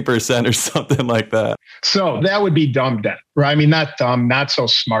 Like 30% or something like that. So that would be dumb debt, right? I mean, not dumb, not so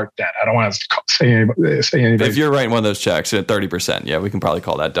smart debt. I don't want to say anything. If you're writing one of those checks at 30%, yeah, we can probably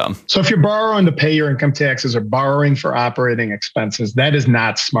call that dumb. So if you're borrowing to pay your income taxes or borrowing for operating expenses, that is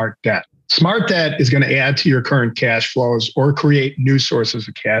not smart debt. Smart debt is going to add to your current cash flows or create new sources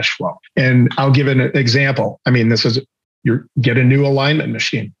of cash flow. And I'll give an example. I mean, you get a new alignment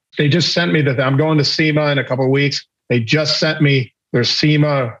machine. They just sent me I'm going to SEMA in a couple of weeks. They just sent me their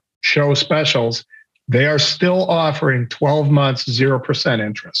SEMA show specials. They are still offering 12 months, 0%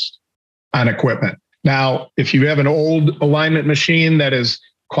 interest on equipment. Now, if you have an old alignment machine that is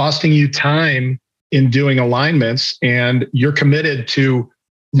costing you time in doing alignments and you're committed to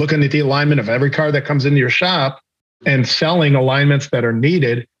looking at the alignment of every car that comes into your shop and selling alignments that are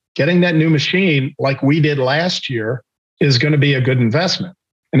needed, getting that new machine like we did last year is going to be a good investment.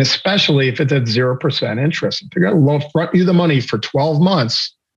 And especially if it's at 0% interest. If they're going to front you the money for 12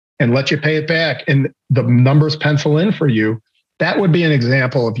 months and let you pay it back and the numbers pencil in for you, that would be an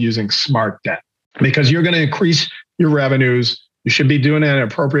example of using smart debt because you're going to increase your revenues. You should be doing it at an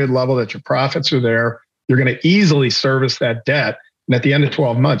appropriate level that your profits are there. You're going to easily service that debt. And at the end of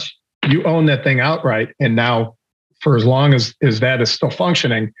 12 months, you own that thing outright. And now for as long as that is still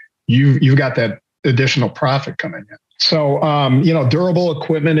functioning, you've got that additional profit coming in. So, durable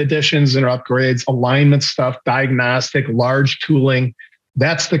equipment additions and upgrades, alignment stuff, diagnostic, large tooling,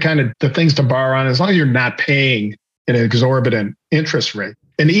 that's the kind of the things to borrow on as long as you're not paying an exorbitant interest rate.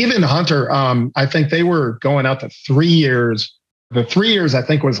 And even Hunter, I think they were going out to 3 years. The 3 years, I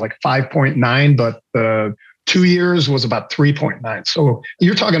think, was like 5.9, but the 2 years was about 3.9. So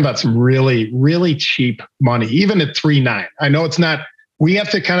you're talking about some really, really cheap money, even at 3.9. I know it's not. We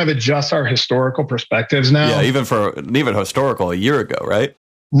have to kind of adjust our historical perspectives now. Yeah, even historical a year ago, right?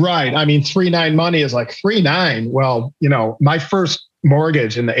 Right. I mean, 3.9 money is like 3.9. Well, my first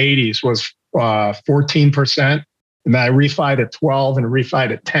mortgage in the 80s was 14%. And then I refied at 12 and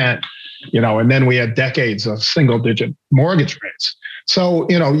refied at 10, and then we had decades of single digit mortgage rates. So,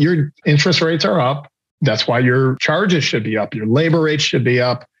 your interest rates are up. That's why your charges should be up. Your labor rates should be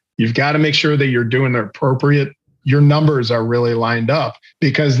up. You've got to make sure that you're doing the appropriate. Your numbers are really lined up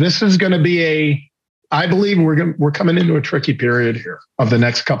because this is going to be I believe we're coming into a tricky period here of the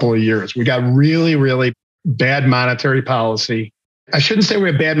next couple of years. We got really, really bad monetary policy. I shouldn't say we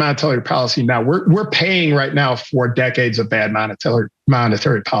have bad monetary policy now. We're paying right now for decades of bad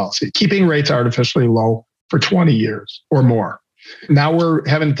monetary policy, keeping rates artificially low for 20 years or more. Now we're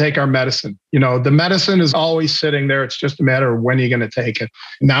having to take our medicine. The medicine is always sitting there. It's just a matter of when you're going to take it.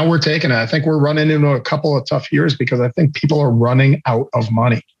 Now we're taking it. I think we're running into a couple of tough years because I think people are running out of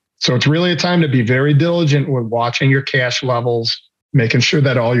money. So it's really a time to be very diligent with watching your cash levels, making sure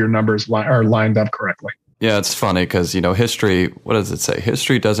that all your numbers are lined up correctly. Yeah, it's funny because, history, what does it say?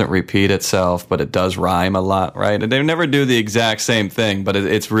 History doesn't repeat itself, but it does rhyme a lot, right? And they never do the exact same thing, but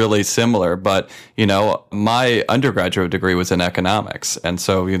it's really similar. But, my undergraduate degree was in economics. And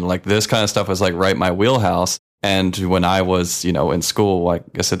so, this kind of stuff was right my wheelhouse. And when I was, in school, I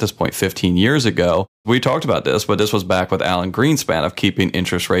guess at this point, 15 years ago, we talked about this, but this was back with Alan Greenspan of keeping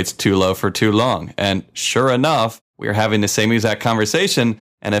interest rates too low for too long. And sure enough, we were having the same exact conversation.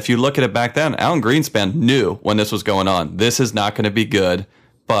 And if you look at it back then, Alan Greenspan knew when this was going on, this is not going to be good.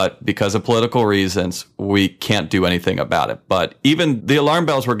 But because of political reasons, we can't do anything about it. But even the alarm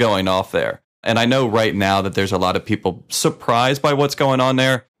bells were going off there. And I know right now that there's a lot of people surprised by what's going on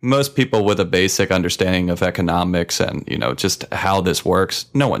there. Most people with a basic understanding of economics and, just how this works,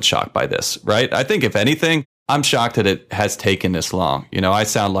 no one's shocked by this, right? I think if anything, I'm shocked that it has taken this long. I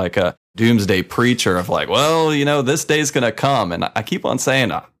sound like a doomsday preacher of this day's going to come. And I keep on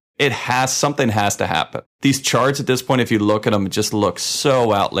saying something has to happen. These charts at this point, if you look at them, just look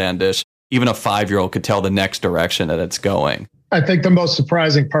so outlandish. Even a 5-year-old could tell the next direction that it's going. I think the most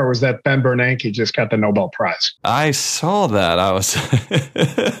surprising part was that Ben Bernanke just got the Nobel Prize. I saw that.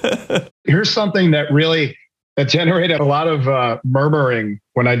 Here's something that really, That generated a lot of murmuring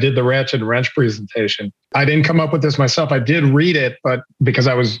when I did the Ratchet and Wrench presentation. I didn't come up with this myself. I did read it, but because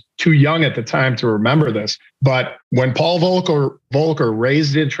I was too young at the time to remember this. But when Paul Volcker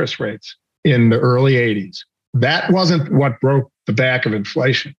raised interest rates in the early 80s, that wasn't what broke the back of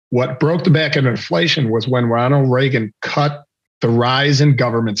inflation. What broke the back of inflation was when Ronald Reagan cut the rise in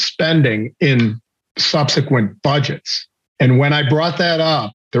government spending in subsequent budgets. And when I brought that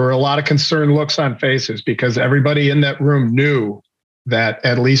up, there were a lot of concerned looks on faces because everybody in that room knew that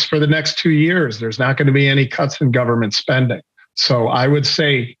at least for the next 2 years, there's not going to be any cuts in government spending. So I would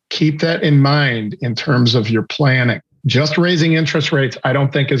say keep that in mind in terms of your planning. Just raising interest rates, I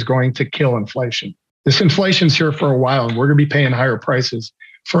don't think is going to kill inflation. This inflation's here for a while, and we're going to be paying higher prices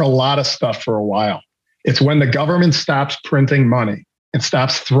for a lot of stuff for a while. It's when the government stops printing money and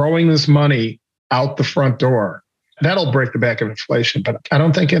stops throwing this money out the front door. That'll break the back of inflation, but I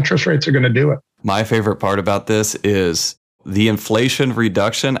don't think interest rates are going to do it. My favorite part about this is the Inflation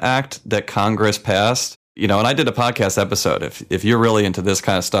Reduction Act that Congress passed. And I did a podcast episode. If you're really into this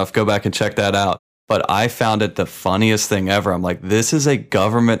kind of stuff, go back and check that out. But I found it the funniest thing ever. I'm like, this is a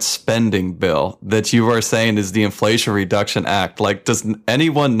government spending bill that you are saying is the Inflation Reduction Act. Like, does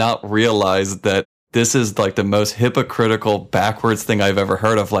anyone not realize that this is like the most hypocritical, backwards thing I've ever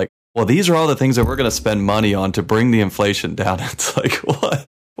heard of? Like, well, these are all the things that we're going to spend money on to bring the inflation down. It's like,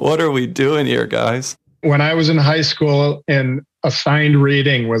 what are we doing here, guys? When I was in high school and assigned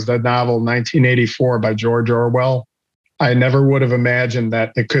reading was the novel 1984 by George Orwell, I never would have imagined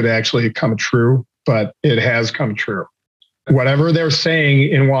that it could actually come true, but it has come true. Whatever they're saying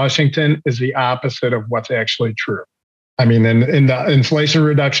in Washington is the opposite of what's actually true. I mean, in the Inflation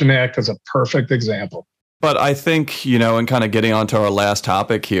Reduction Act is a perfect example. But I think, and kind of getting onto our last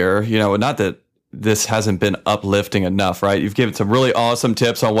topic here, not that this hasn't been uplifting enough, right? You've given some really awesome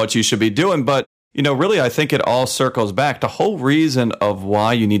tips on what you should be doing, but, really, I think it all circles back. The whole reason of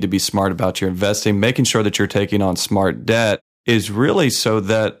why you need to be smart about your investing, making sure that you're taking on smart debt is really so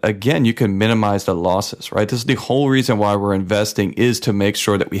that, again, you can minimize the losses, right? This is the whole reason why we're investing is to make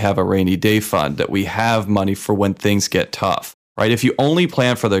sure that we have a rainy day fund, that we have money for when things get tough. Right? If you only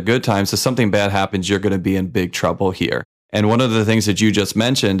plan for the good times, if something bad happens, you're going to be in big trouble here. And one of the things that you just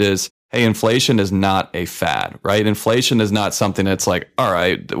mentioned is, hey, inflation is not a fad, right? Inflation is not something that's like, all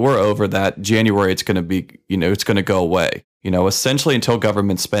right, we're over that. January, it's going to be, it's going to go away. Essentially until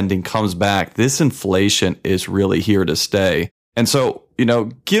government spending comes back, this inflation is really here to stay. And so,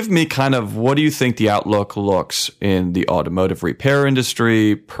 give me kind of what do you think the outlook looks in the automotive repair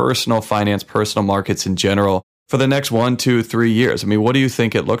industry, personal finance, personal markets in general, for the next 1, 2, 3 years? I mean, what do you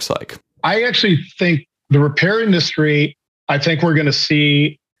think it looks like? I actually think the repair industry, I think we're going to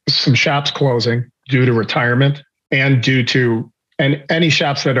see some shops closing due to retirement and due to, and any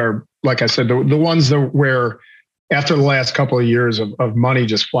shops that are, like I said, the ones that where after the last couple of years of money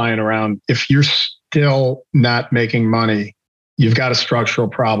just flying around, if you're still not making money, you've got a structural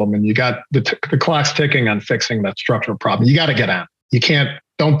problem and you got the clock's ticking on fixing that structural problem. You got to get on.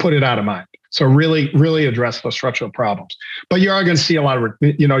 Don't put it out of mind. So really, really address the structural problems. But you are going to see a lot of,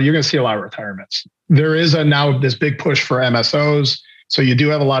 you're going to see a lot of retirements. There is now this big push for MSOs. So you do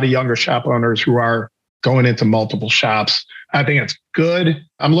have a lot of younger shop owners who are going into multiple shops. I think it's good.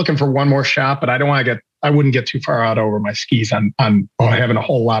 I'm looking for one more shop, but I wouldn't get too far out over my skis on having a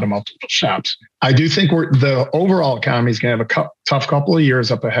whole lot of multiple shops. I do think the overall economy is going to have a tough couple of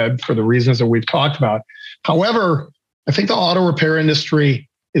years up ahead for the reasons that we've talked about. However, I think the auto repair industry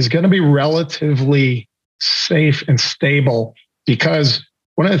is going to be relatively safe and stable because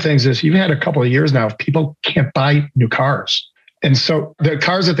one of the things is you've had a couple of years now, people can't buy new cars. And so the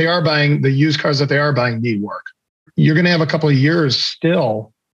cars that they are buying, the used cars that they are buying need work. You're going to have a couple of years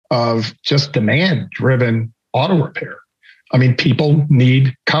still of just demand-driven auto repair. I mean, people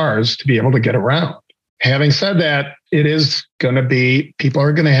need cars to be able to get around. Having said that, people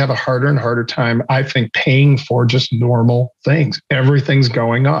are going to have a harder and harder time, I think, paying for just normal things. Everything's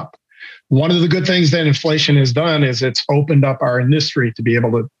going up. One of the good things that inflation has done is it's opened up our industry to be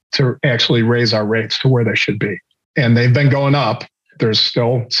able to actually raise our rates to where they should be. And they've been going up. There's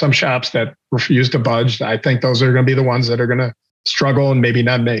still some shops that refuse to budge. I think those are going to be the ones that are going to struggle and maybe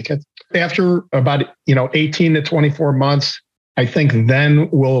not make it. After about 18 to 24 months, I think then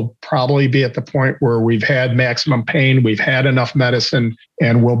we'll probably be at the point where we've had maximum pain, we've had enough medicine,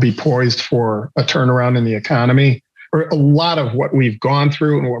 and we'll be poised for a turnaround in the economy. A lot of what we've gone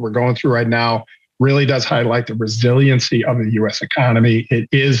through and what we're going through right now really does highlight the resiliency of the U.S. economy. It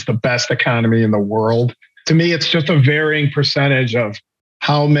is the best economy in the world. To me, it's just a varying percentage of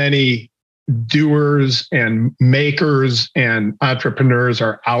how many doers and makers and entrepreneurs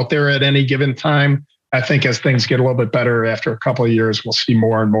are out there at any given time. I think as things get a little bit better after a couple of years, we'll see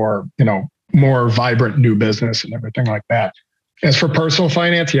more and more, more vibrant new business and everything like that. As for personal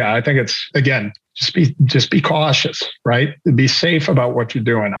finance, yeah, I think it's, again, just be cautious, right? Be safe about what you're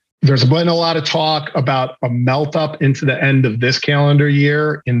doing. There's been a lot of talk about a melt up into the end of this calendar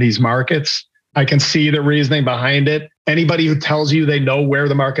year in these markets. I can see the reasoning behind it. Anybody who tells you they know where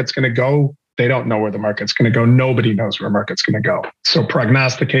the market's going to go, they don't know where the market's going to go. Nobody knows where the market's going to go. So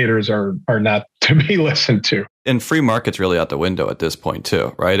prognosticators are not to be listened to. And free market's really out the window at this point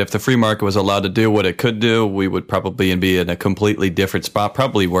too, right? If the free market was allowed to do what it could do, we would probably be in a completely different spot,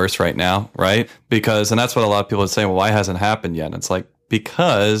 probably worse right now, right? And that's what a lot of people are saying, well, why hasn't it happened yet? And it's like,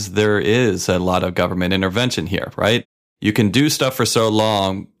 because there is a lot of government intervention here, right? You can do stuff for so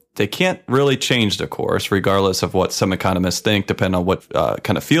long, they can't really change the course, regardless of what some economists think, depending on what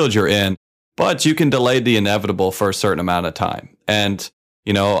kind of field you're in. But you can delay the inevitable for a certain amount of time. And,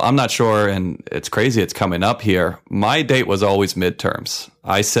 I'm not sure, and it's crazy, it's coming up here. My date was always midterms.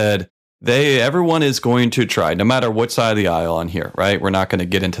 I said, everyone is going to try, no matter what side of the aisle on here, right? We're not going to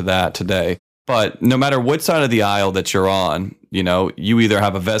get into that today. But no matter what side of the aisle that you're on, you either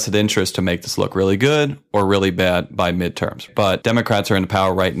have a vested interest to make this look really good or really bad by midterms. But Democrats are in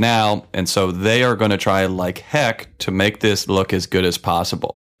power right now, and so they are going to try like heck to make this look as good as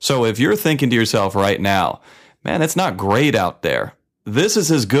possible. So if you're thinking to yourself right now, man, it's not great out there. This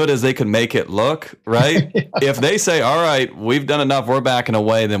is as good as they can make it look, right? Yeah. If they say, all right, we've done enough, we're backing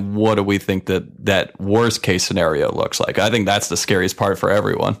away, then what do we think that worst case scenario looks like? I think that's the scariest part for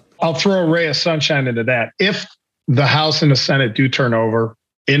everyone. I'll throw a ray of sunshine into that. If the House and the Senate do turn over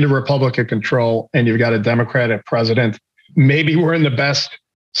into Republican control and you've got a Democratic president, maybe we're in the best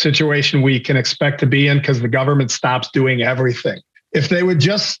situation we can expect to be in because the government stops doing everything. If they would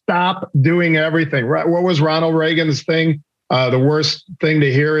just stop doing everything, right? What was Ronald Reagan's thing? The worst thing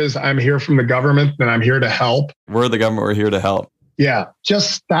to hear is, I'm here from the government and I'm here to help. We're the government. We're here to help. Yeah,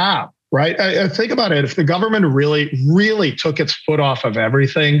 just stop, right? I think about it. If the government really, really took its foot off of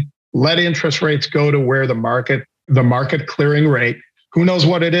everything, let interest rates go to where the market clearing rate, who knows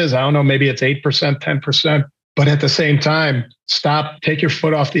what it is? I don't know. Maybe it's 8%, 10%. But at the same time, take your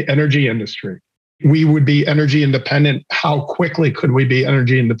foot off the energy industry. We would be energy independent. How quickly could we be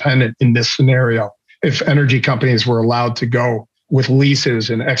energy independent in this scenario if energy companies were allowed to go with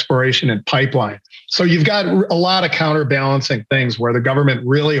leases and exploration and pipeline? So you've got a lot of counterbalancing things where the government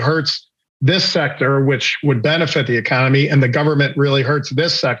really hurts this sector, which would benefit the economy, and the government really hurts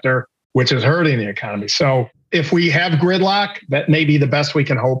this sector, which is hurting the economy. So if we have gridlock, that may be the best we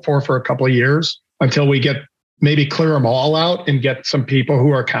can hope for a couple of years until we maybe clear them all out and get some people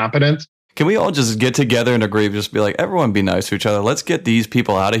who are competent. Can we all just get together and agree, just be like, everyone be nice to each other. Let's get these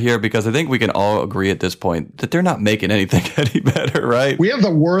people out of here, because I think we can all agree at this point that they're not making anything any better, right? We have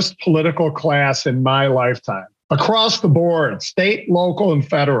the worst political class in my lifetime across the board, state, local, and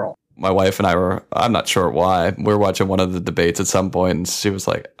federal. My wife and I I'm not sure why, we were watching one of the debates at some point, and she was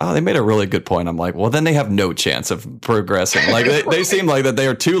like, oh, they made a really good point. I'm like, well, then they have no chance of progressing. Like they seem like that they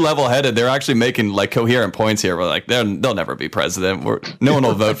are too level-headed. They're actually making like coherent points here. We're like, they'll never be president. No one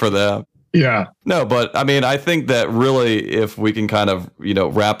will vote for them. Yeah. No, but I mean, I think that really, if we can kind of,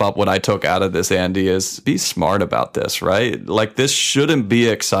 wrap up what I took out of this, Andy, is be smart about this, right? Like, this shouldn't be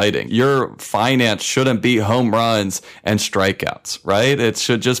exciting. Your finance shouldn't be home runs and strikeouts, right? It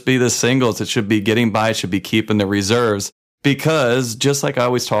should just be the singles. It should be getting by. It should be keeping the reserves, because just like I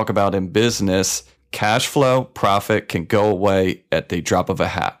always talk about in business, cash flow, profit can go away at the drop of a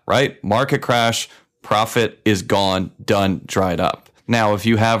hat, right? Market crash, profit is gone, done, dried up. Now, if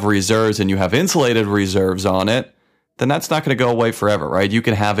you have reserves and you have insulated reserves on it, then that's not going to go away forever, right? You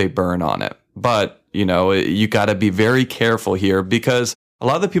can have a burn on it. But, you got to be very careful here, because a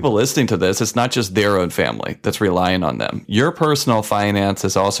lot of the people listening to this, it's not just their own family that's relying on them. Your personal finance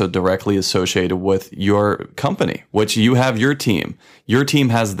is also directly associated with your company, which you have your team. Your team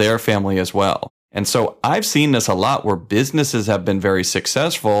has their family as well. And so I've seen this a lot where businesses have been very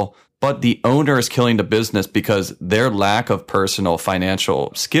successful, but the owner is killing the business because their lack of personal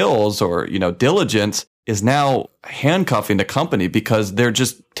financial skills or, diligence is now handcuffing the company because they're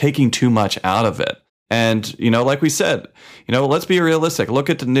just taking too much out of it. And, like we said, let's be realistic. Look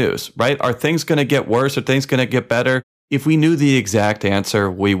at the news, right? Are things going to get worse? Are things going to get better? If we knew the exact answer,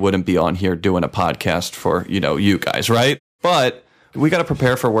 we wouldn't be on here doing a podcast for, you guys, right? But we got to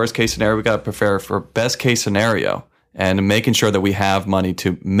prepare for worst case scenario. We got to prepare for best case scenario. And making sure that we have money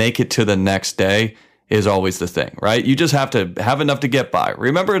to make it to the next day is always the thing, right? You just have to have enough to get by.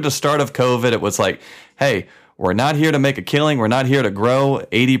 Remember at the start of COVID, it was like, hey, we're not here to make a killing. We're not here to grow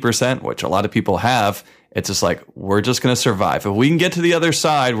 80%, which a lot of people have. It's just like, we're just going to survive. If we can get to the other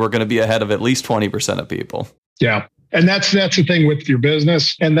side, we're going to be ahead of at least 20% of people. Yeah. And that's the thing with your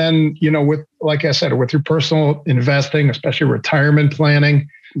business. And then, with, like I said, with your personal investing, especially retirement planning,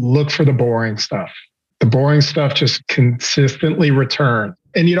 look for the boring stuff. The boring stuff just consistently return.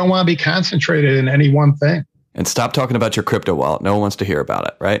 And you don't want to be concentrated in any one thing. And stop talking about your crypto wallet. No one wants to hear about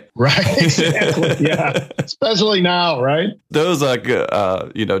it, right? Right. Exactly. Yeah. Especially now, right? Those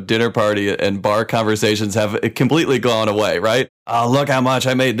dinner party and bar conversations have completely gone away, right? Oh, look how much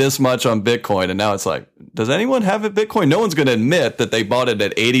I made this much on Bitcoin. And now it's like, does anyone have a Bitcoin? No one's going to admit that they bought it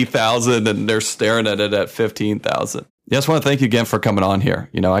at 80,000 and they're staring at it at 15,000. Yes, I want to thank you again for coming on here.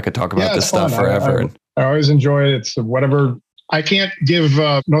 I could talk about this stuff forever. I always enjoy it. It's whatever. I can't give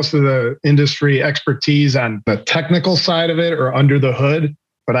most of the industry expertise on the technical side of it or under the hood,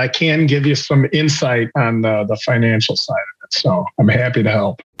 but I can give you some insight on the financial side of it. So I'm happy to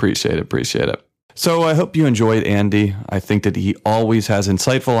help. Appreciate it. So I hope you enjoyed Andy. I think that he always has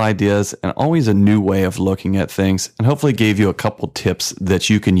insightful ideas and always a new way of looking at things, and hopefully gave you a couple tips that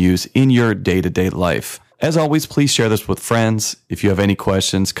you can use in your day-to-day life. As always, please share this with friends. If you have any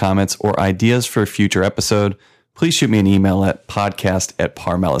questions, comments, or ideas for a future episode, please shoot me an email at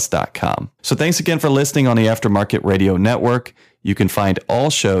podcast@parmelis.com. So thanks again for listening on the Aftermarket Radio Network. You can find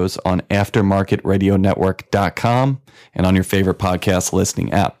all shows on aftermarketradionetwork.com and on your favorite podcast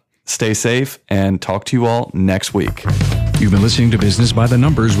listening app. Stay safe and talk to you all next week. You've been listening to Business by the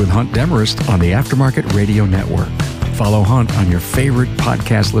Numbers with Hunt Demarest on the Aftermarket Radio Network. Follow Hunt on your favorite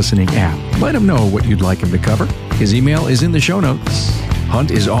podcast listening app. Let him know what you'd like him to cover. His email is in the show notes.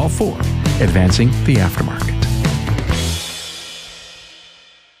 Hunt is all for advancing the aftermarket.